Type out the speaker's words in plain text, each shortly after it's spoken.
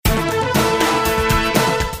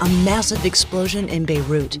massive explosion in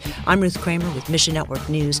Beirut. I'm Ruth Kramer with Mission Network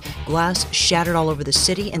News. Glass shattered all over the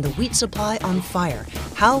city and the wheat supply on fire.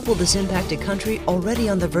 How will this impact a country already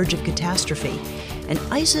on the verge of catastrophe? And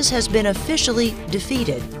ISIS has been officially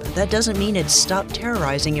defeated, but that doesn't mean it's stopped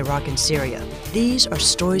terrorizing Iraq and Syria. These are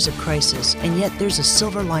stories of crisis, and yet there's a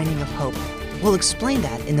silver lining of hope. We'll explain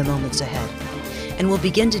that in the moments ahead. And we'll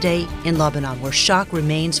begin today in Lebanon, where shock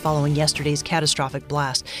remains following yesterday's catastrophic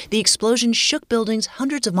blast. The explosion shook buildings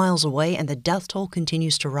hundreds of miles away, and the death toll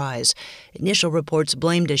continues to rise. Initial reports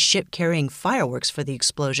blamed a ship carrying fireworks for the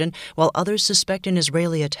explosion, while others suspect an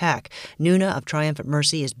Israeli attack. Nuna of Triumphant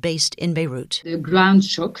Mercy is based in Beirut. The ground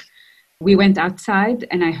shook. We went outside,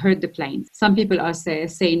 and I heard the planes. Some people are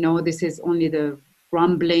say no, this is only the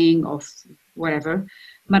rumbling of whatever,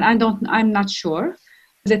 but I'm not sure.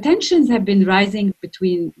 The tensions have been rising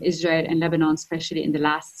between Israel and Lebanon, especially in the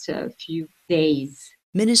last few days.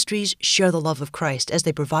 Ministries share the love of Christ as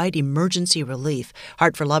they provide emergency relief.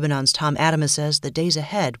 Heart for Lebanon's Tom Adams says the days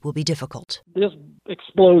ahead will be difficult. This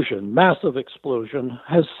explosion, massive explosion,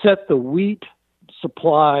 has set the wheat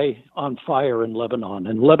supply on fire in Lebanon,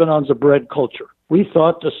 and Lebanon's a bread culture. We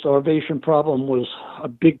thought the starvation problem was a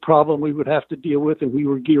big problem we would have to deal with, and we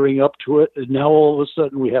were gearing up to it. And now all of a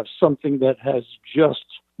sudden we have something that has just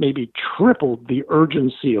maybe tripled the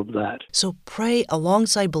urgency of that. So pray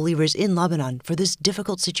alongside believers in Lebanon for this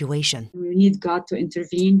difficult situation. We need God to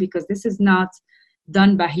intervene because this is not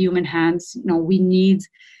done by human hands. We need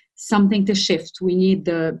something to shift. We need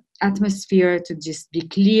the atmosphere to just be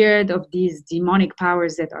cleared of these demonic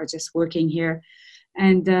powers that are just working here.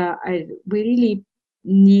 And we really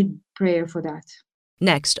need prayer for that.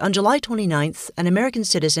 Next, on July 29th, an American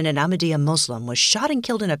citizen and Ahmadiyya Muslim was shot and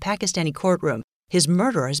killed in a Pakistani courtroom. His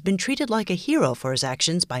murderer has been treated like a hero for his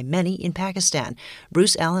actions by many in Pakistan.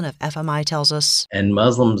 Bruce Allen of FMI tells us. And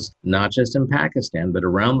Muslims, not just in Pakistan, but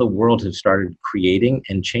around the world, have started creating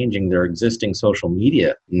and changing their existing social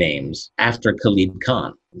media names after Khalid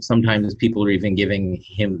Khan. Sometimes people are even giving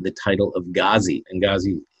him the title of Ghazi, and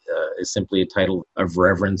Ghazi is simply a title of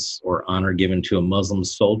reverence or honor given to a Muslim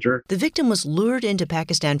soldier. The victim was lured into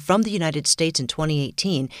Pakistan from the United States in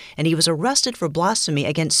 2018, and he was arrested for blasphemy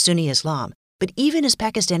against Sunni Islam. But even as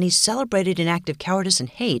Pakistanis celebrated an act of cowardice and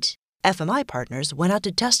hate, FMI partners went out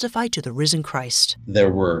to testify to the risen Christ.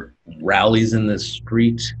 There were rallies in the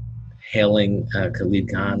street hailing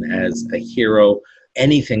Khalid Khan as a hero.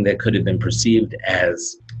 Anything that could have been perceived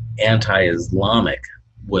as anti-Islamic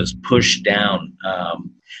was pushed down.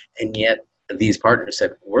 And yet these partners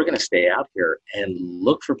said, we're going to stay out here and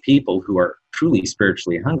look for people who are truly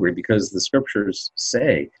spiritually hungry, because the scriptures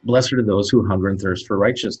say, blessed are those who hunger and thirst for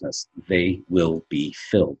righteousness. They will be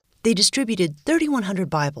filled. They distributed 3,100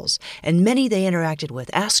 Bibles, and many they interacted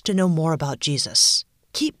with asked to know more about Jesus.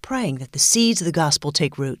 Keep praying that the seeds of the gospel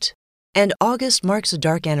take root. And August marks a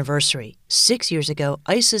dark anniversary. 6 years ago,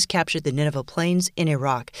 ISIS captured the Nineveh Plains in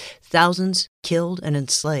Iraq. Thousands killed and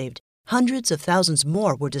enslaved. Hundreds of thousands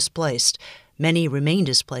more were displaced. Many remain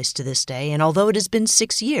displaced to this day, and although it has been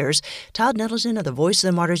 6 years, Todd Nettleton of the Voice of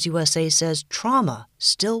the Martyrs USA says trauma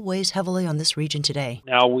still weighs heavily on this region today.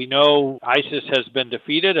 Now, we know ISIS has been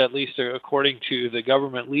defeated, at least according to the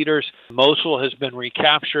government leaders. Mosul has been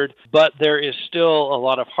recaptured, but there is still a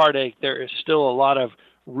lot of heartache. There is still a lot of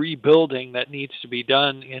rebuilding that needs to be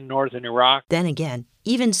done in northern Iraq. Then again,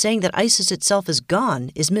 even saying that ISIS itself is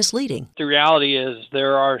gone is misleading. The reality is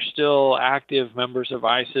there are still active members of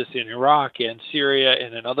ISIS in Iraq and Syria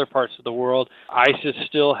and in other parts of the world. ISIS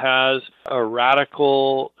still has a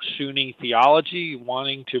radical Sunni theology,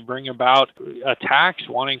 wanting to bring about attacks,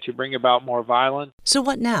 wanting to bring about more violence. So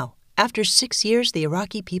what now? After 6 years, the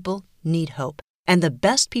Iraqi people need hope. And the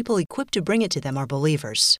best people equipped to bring it to them are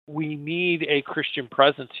believers. We need a Christian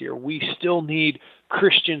presence here. We still need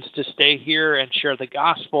Christians to stay here and share the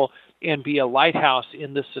gospel and be a lighthouse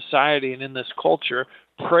in this society and in this culture.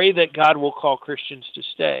 Pray that God will call Christians to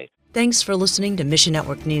stay. Thanks for listening to Mission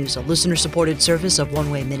Network News, a listener-supported service of One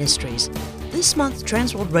Way Ministries. This month,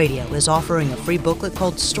 Transworld Radio is offering a free booklet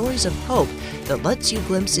called Stories of Hope that lets you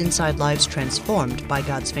glimpse inside lives transformed by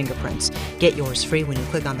God's fingerprints. Get yours free when you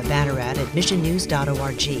click on the banner ad at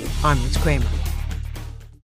missionnews.org. I'm Ruth Kramer.